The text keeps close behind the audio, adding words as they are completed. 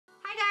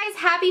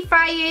happy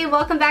Fri-Yay!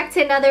 Welcome back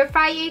to another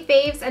Fri-Yay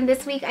Faves, and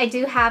this week I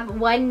do have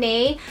one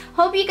nay.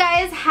 Hope you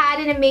guys had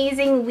an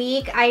amazing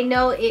week. I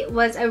know it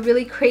was a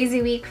really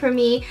crazy week for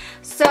me,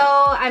 so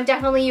I'm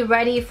definitely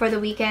ready for the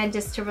weekend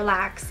just to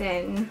relax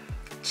and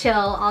chill,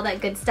 all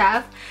that good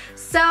stuff.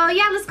 So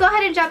yeah, let's go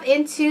ahead and jump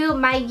into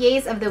my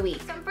yays of the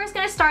week. So I'm first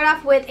going to start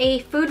off with a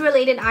food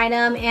related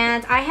item,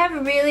 and I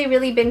have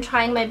really been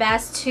trying my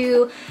best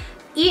to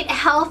eat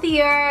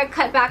healthier,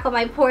 cut back on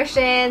my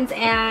portions,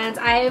 and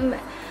I'm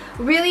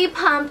really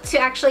pumped to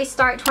actually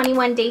start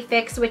 21 Day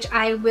Fix, which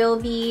I will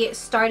be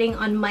starting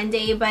on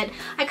Monday. But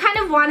I kind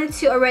of wanted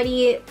to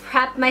already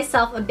prep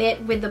myself a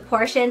bit with the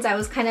portions. I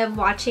was kind of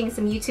watching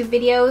some YouTube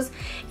videos,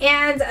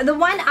 and the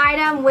one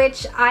item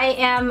which I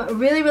am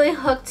really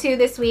hooked to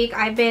this week,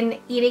 I've been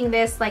eating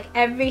this like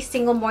every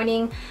single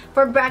morning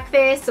for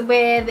breakfast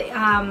with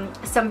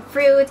some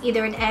fruit,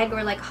 either an egg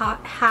or like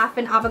half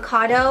an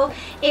avocado.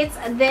 It's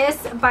this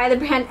by the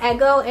brand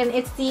Eggo, and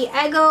it's the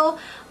Eggo,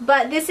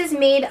 but this is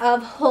made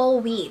of whole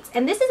wheat,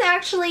 and this is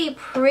actually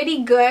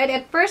pretty good.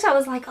 At first I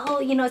was like, oh,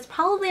 you know, it's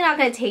probably not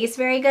going to taste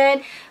very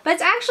good, but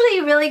it's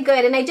actually really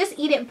good, and I just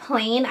eat it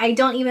plain. I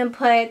don't even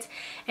put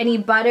any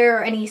butter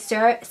or any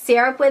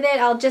syrup with it.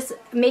 I'll just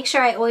make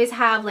sure I always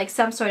have like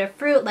some sort of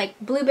fruit, like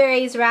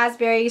blueberries,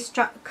 raspberries,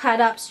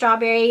 cut up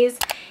strawberries,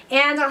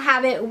 and I'll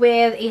have it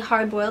with a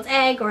hard-boiled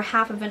egg or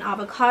half of an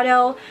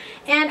avocado.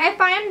 And I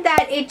find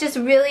that it just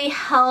really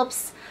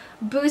helps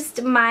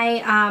boost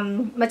my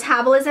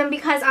metabolism,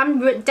 because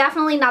I'm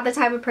definitely not the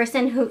type of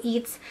person who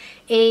eats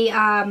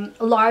a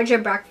larger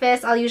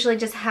breakfast. I'll usually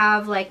just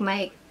have like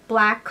my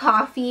black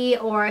coffee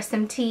or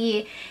some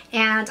tea,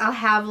 and I'll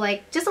have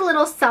like just a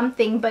little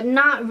something, but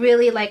not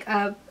really like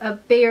a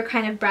bigger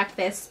kind of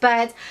breakfast.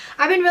 But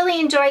I've been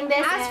really enjoying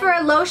this. As for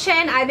a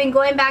lotion, I've been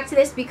going back to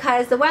this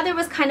because the weather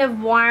was kind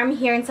of warm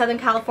here in Southern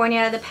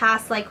California the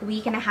past like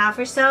week and a half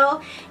or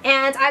so,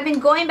 and I've been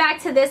going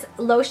back to this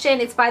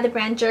lotion. It's by the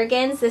brand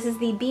Jergens. This is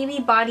the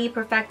BB Body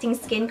Perfecting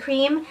Skin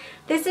Cream.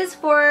 This is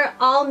for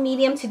all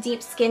medium to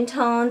deep skin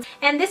tones,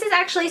 and this is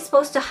actually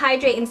supposed to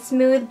hydrate and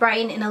smooth,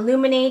 brighten and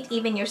illuminate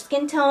even your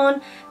skin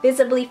tone,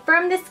 visibly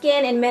firm the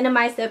skin, and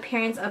minimize the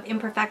appearance of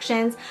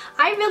imperfections.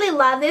 I really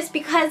love this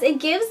because it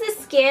gives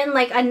the skin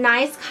like a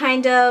nice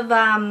kind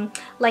of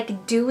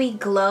like dewy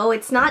glow.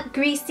 It's not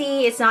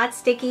greasy, it's not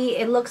sticky,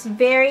 it looks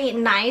very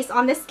nice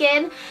on the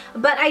skin.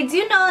 But I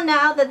do know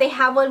now that they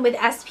have one with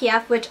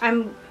SPF, which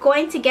I'm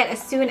going to get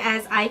as soon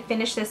as I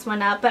finish this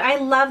one up. But I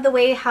love the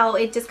way how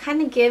it just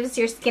kind of gives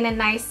your skin a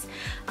nice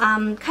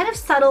kind of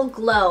subtle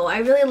glow. I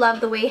really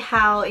love the way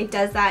how it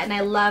does that, and I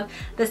love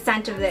the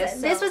scent of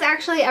this. This was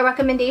actually a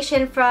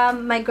recommendation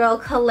from my girl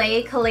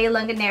Calais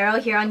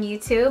Lunganero here on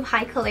YouTube.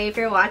 Hi Calais, if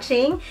you're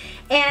watching.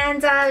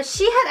 And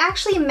she had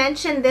actually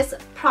mentioned this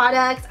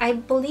product, I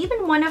believe,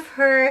 in one of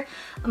her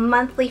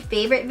monthly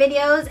favorite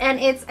videos, and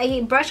it's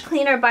a brush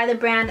cleaner by the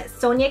brand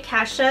Sonia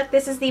Kashuk.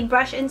 This is the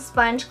brush and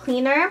sponge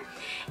cleaner,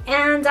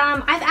 and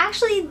I've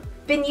actually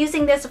been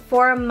using this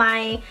for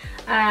my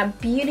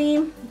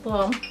beauty,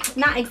 well,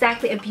 not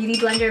exactly a beauty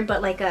blender,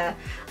 but like a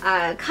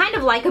kind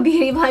of like a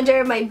beauty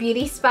blender, my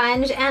beauty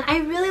sponge, and I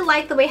really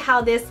like the way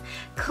how this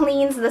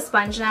cleans the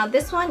sponge. Now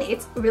this one,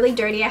 it's really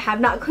dirty, I have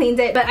not cleaned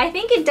it, but I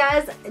think it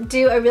does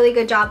do a really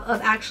good job of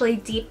actually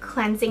deep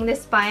cleansing the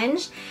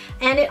sponge,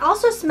 and it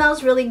also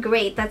smells really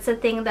great. That's the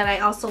thing that I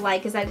also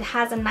like, is that it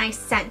has a nice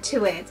scent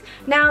to it.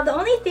 Now the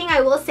only thing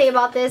I will say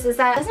about this is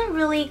that it doesn't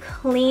really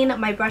clean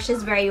my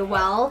brushes very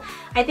well.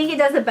 I think it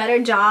does a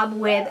better job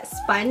with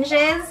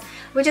sponges,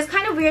 which is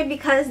kind of weird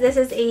because this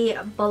is a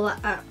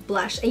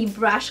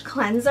brush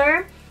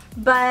cleanser.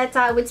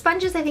 But with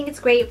sponges, I think it's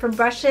great. For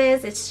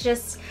brushes, it's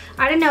just,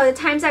 I don't know, the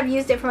times I've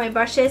used it for my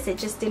brushes, it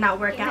just did not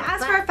work out.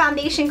 As for a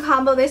foundation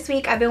combo this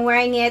week, I've been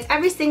wearing it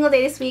every single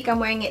day this week. I'm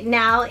wearing it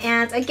now,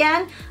 and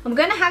again, I'm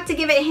gonna have to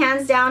give it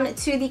hands down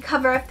to the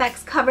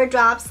CoverFX Cover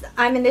Drops.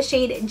 I'm in the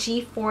shade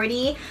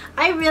G40.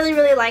 I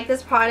really like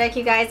this product,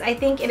 you guys. I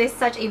think it is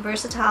such a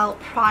versatile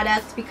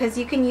product because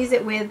you can use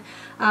it with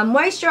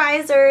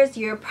moisturizers,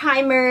 your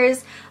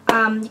primers,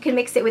 you can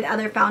mix it with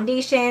other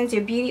foundations,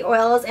 your beauty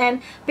oils,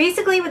 and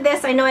basically with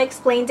this, I know I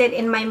explained it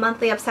in my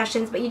monthly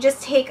obsessions, but you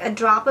just take a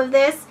drop of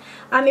this.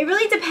 It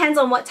really depends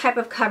on what type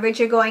of coverage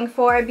you're going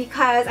for,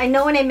 because I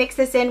know when I mix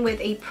this in with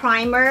a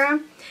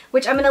primer,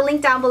 which I'm going to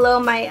link down below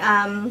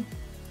my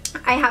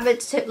I have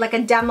it like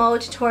a demo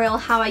tutorial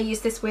how I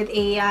use this with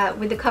the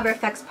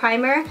CoverFX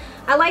primer.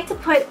 I like to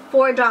put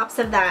 4 drops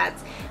of that,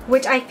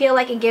 which I feel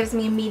like it gives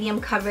me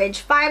medium coverage.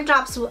 5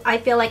 drops, I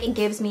feel like it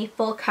gives me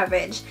full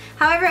coverage.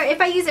 However,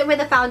 if I use it with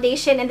a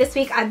foundation, and this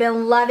week I've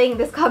been loving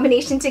this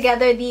combination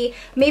together, the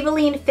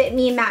Maybelline Fit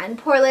Me Matte and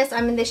Poreless,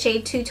 I'm in the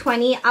shade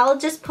 220. I'll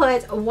just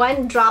put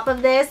 1 drop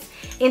of this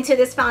into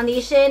this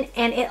foundation,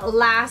 and it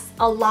lasts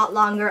a lot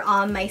longer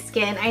on my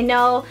skin. I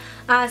know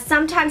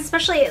sometimes,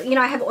 especially, you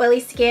know, I have oily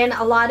skin,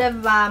 a lot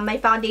of my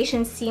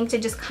foundations seem to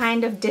just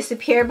kind of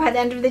disappear by the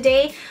end of the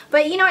day.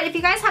 But you know what, if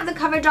you guys have the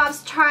cover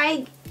drops,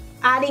 try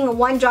adding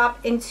 1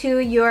 drop into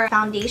your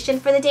foundation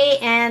for the day,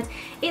 and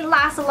it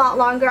lasts a lot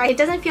longer. It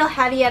doesn't feel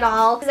heavy at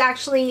all. It's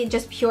actually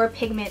just pure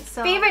pigment.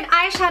 So favorite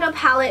eyeshadow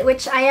palette,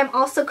 which I am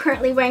also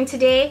currently wearing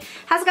today,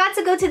 has got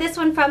to go to this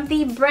one from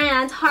the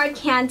brand Hard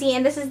Candy,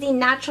 and this is the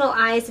Natural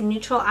Eyes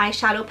Neutral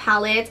Eyeshadow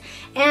Palette.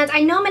 And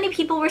I know many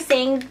people were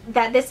saying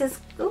that this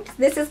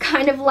is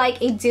kind of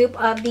like a dupe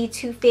of the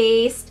Too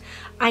Faced.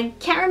 I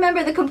can't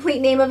remember the complete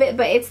name of it,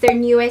 but it's their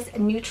newest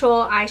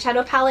neutral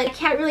eyeshadow palette. I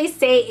can't really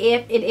say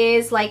if it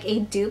is like a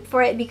dupe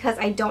for it because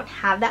I don't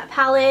have that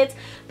palette,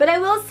 but I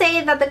will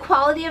say that the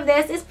quality of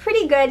this is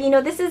pretty good. You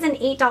know, this is an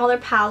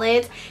 $8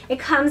 palette. It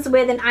comes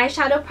with an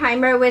eyeshadow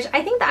primer, which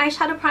I think the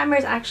eyeshadow primer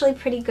is actually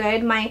pretty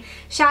good. My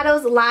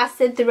shadows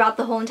lasted throughout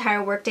the whole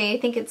entire workday. I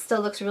think it still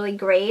looks really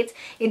great.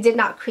 It did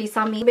not crease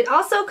on me. It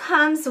also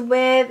comes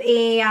with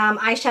a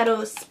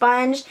eyeshadow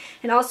sponge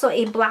and also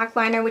a black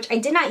liner, which I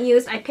did not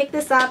use. I picked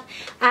this up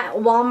at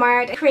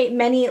Walmart. I create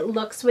many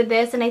looks with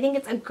this, and I think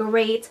it's a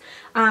great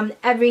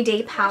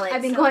everyday palette.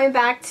 I've been going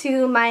back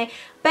to my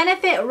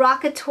Benefit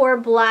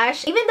Rockateur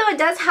blush. Even though it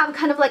does have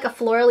kind of like a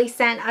florally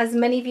scent, as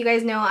many of you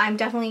guys know, I'm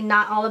definitely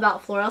not all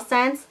about floral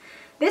scents.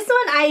 This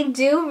one I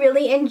do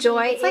really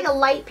enjoy. It's like a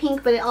light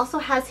pink, but it also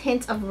has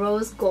hints of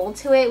rose gold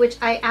to it, which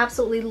I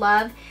absolutely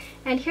love.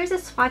 And here's a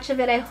swatch of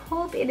it. I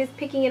hope it is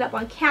picking it up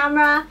on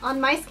camera.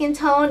 On my skin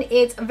tone,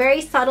 it's very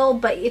subtle,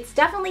 but it's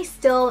definitely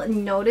still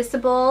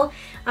noticeable.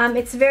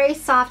 It's very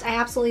soft. I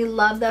absolutely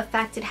love the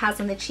effect it has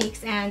on the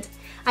cheeks, and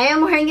I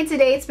am wearing it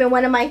today. It's been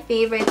one of my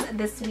favorites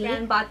this week.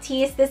 And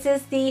Batiste. This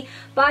is the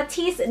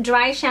Batiste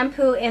Dry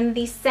Shampoo in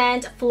the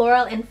scent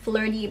Floral and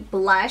Flirty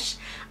Blush.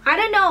 I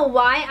don't know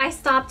why I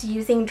stopped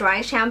using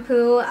dry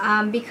shampoo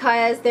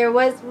because there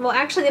was, well,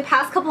 actually the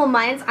past couple of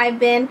months I've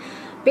been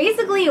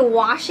basically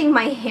washing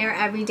my hair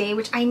every day,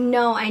 which I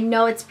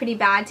know it's pretty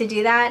bad to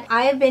do that.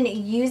 I have been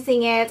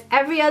using it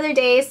every other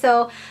day,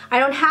 so I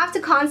don't have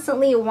to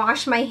constantly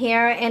wash my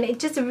hair, and it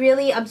just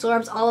really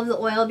absorbs all of the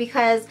oil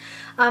because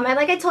and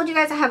like I told you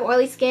guys, I have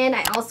oily skin.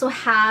 I also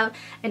have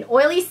an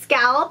oily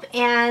scalp,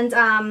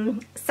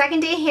 and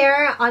second day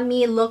hair on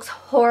me looks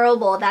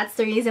horrible. That's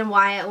the reason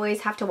why I always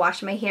have to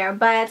wash my hair.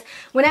 But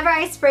whenever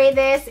I spray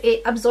this,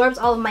 it absorbs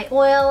all of my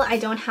oil. I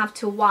don't have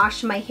to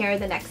wash my hair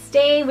the next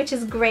day, which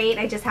is great.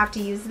 I just have to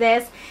use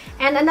this.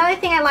 And another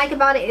thing I like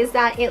about it is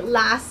that it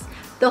lasts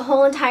the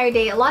whole entire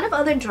day. A lot of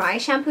other dry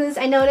shampoos,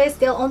 I noticed,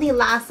 they'll only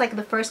last like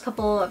the first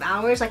couple of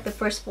hours, like the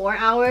first 4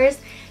 hours,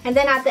 and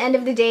then at the end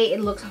of the day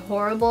it looks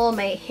horrible.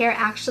 My hair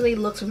actually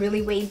looks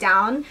really weighed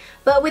down.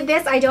 But with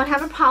this, I don't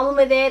have a problem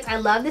with it. I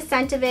love the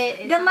scent of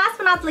it. Then last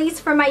but not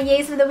least, for my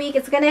yays of the week,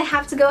 it's gonna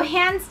have to go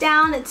hands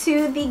down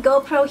to the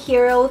GoPro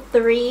Hero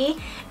 3.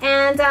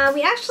 And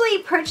we actually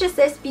purchased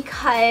this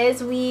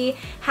because we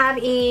have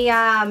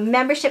a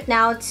membership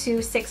now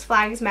to Six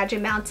Flags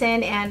Magic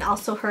Mountain and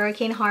also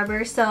Hurricane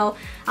Harbor. So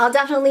I'll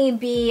definitely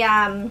be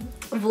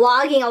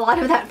vlogging a lot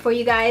of that for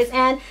you guys.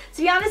 And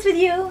to be honest with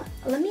you,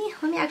 let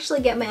me actually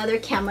get my other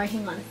camera.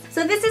 Hang on.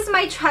 So this is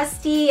my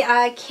trusty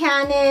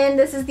Canon.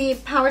 This is the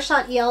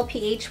PowerShot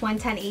ELPH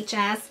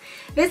 110HS.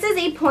 This is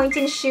a point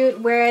and shoot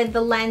where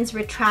the lens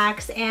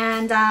retracts,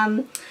 and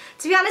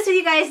to be honest with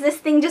you guys, this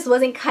thing just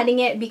wasn't cutting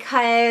it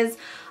because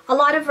a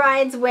lot of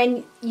rides,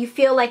 when you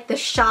feel like the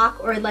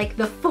shock or like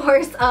the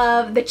force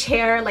of the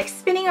chair like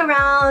spinning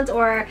around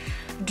or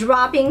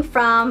dropping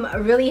from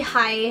a really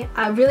high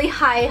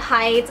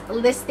height,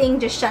 this thing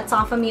just shuts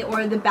off on me,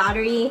 or the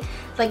battery,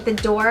 like the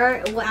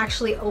door will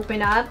actually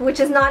open up, which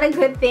is not a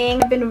good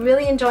thing. I've been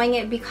really enjoying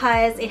it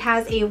because it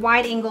has a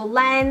wide angle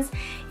lens.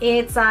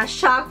 It's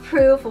shock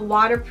proof,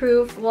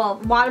 waterproof,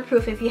 well,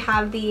 waterproof if you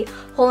have the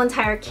whole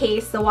entire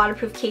case, the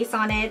waterproof case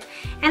on it,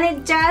 and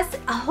it just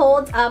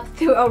holds up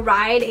through a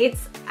ride.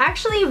 It's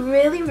actually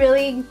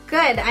really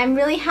good. I'm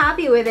really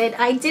happy with it.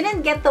 I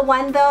didn't get the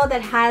one though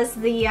that has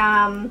the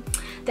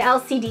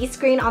LCD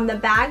screen on the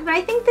back, but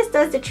I think this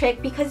does the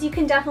trick because you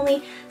can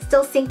definitely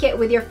still sync it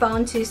with your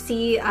phone to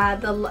see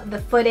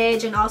the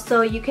footage, and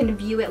also you can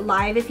view it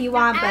live if you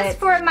want. But as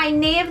for my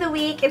nay of the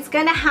week, it's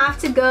gonna have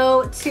to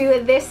go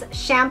to this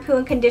shampoo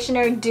and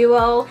conditioner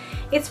duo.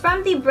 It's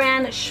from the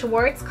brand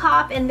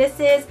Schwarzkopf, and this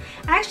is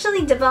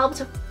actually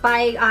developed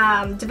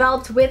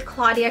with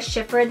Claudia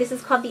Schiffer. This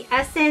is called the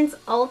Essence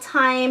All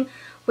Time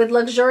with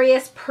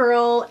Luxurious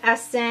Pearl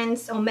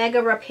Essence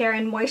Omega Repair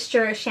and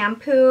Moisture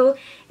Shampoo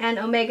and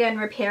Omega and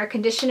Repair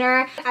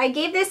Conditioner. I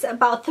gave this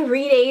about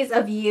 3 days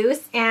of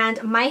use,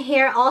 and my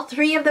hair all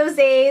 3 of those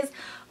days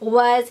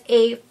was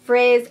a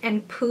frizz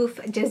and poof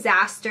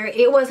disaster.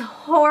 It was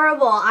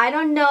horrible. I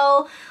don't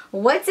know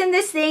what's in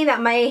this thing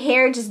that my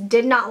hair just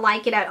did not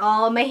like it at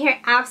all. My hair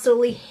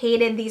absolutely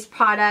hated these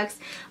products.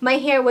 My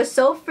hair was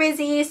so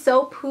frizzy,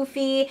 so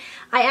poofy.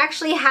 I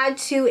actually had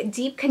to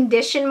deep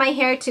condition my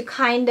hair to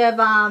kind of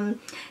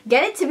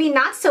get it to be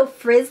not so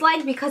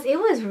frizz-like, because it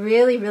was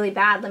really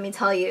bad, let me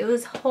tell you. It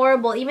was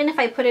horrible. Even if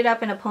I put it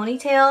up in a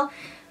ponytail,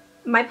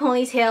 my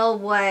ponytail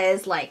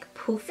was like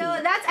poofy. So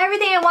that's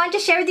everything I wanted to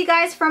share with you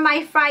guys for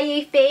my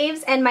Fri-Yay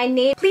faves and my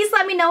nays. Please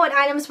let me know what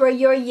items were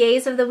your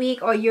yays of the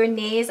week or your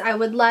nays. I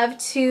would love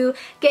to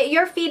get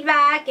your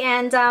feedback,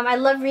 and I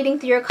love reading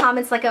through your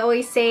comments. Like I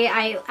always say,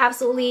 I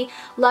absolutely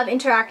love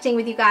interacting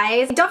with you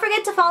guys. Don't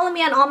forget to follow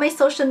me on all my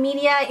social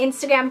media,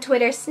 Instagram,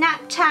 Twitter,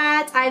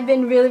 Snapchat. I've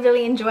been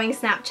really enjoying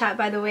Snapchat,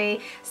 by the way.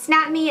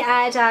 Snap me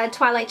at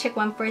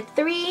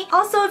TwilightChick143.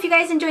 Also, if you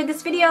guys enjoyed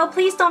this video,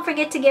 please don't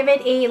forget to give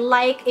it a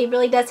like. It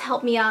really does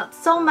help me out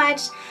so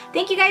much.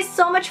 Thank you guys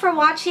so much for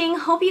watching.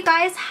 Hope you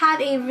guys have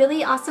a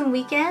really awesome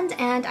weekend,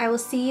 and I will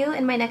see you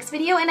in my next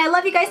video. And I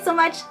love you guys so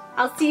much.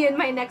 I'll see you in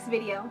my next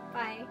video.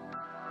 Bye.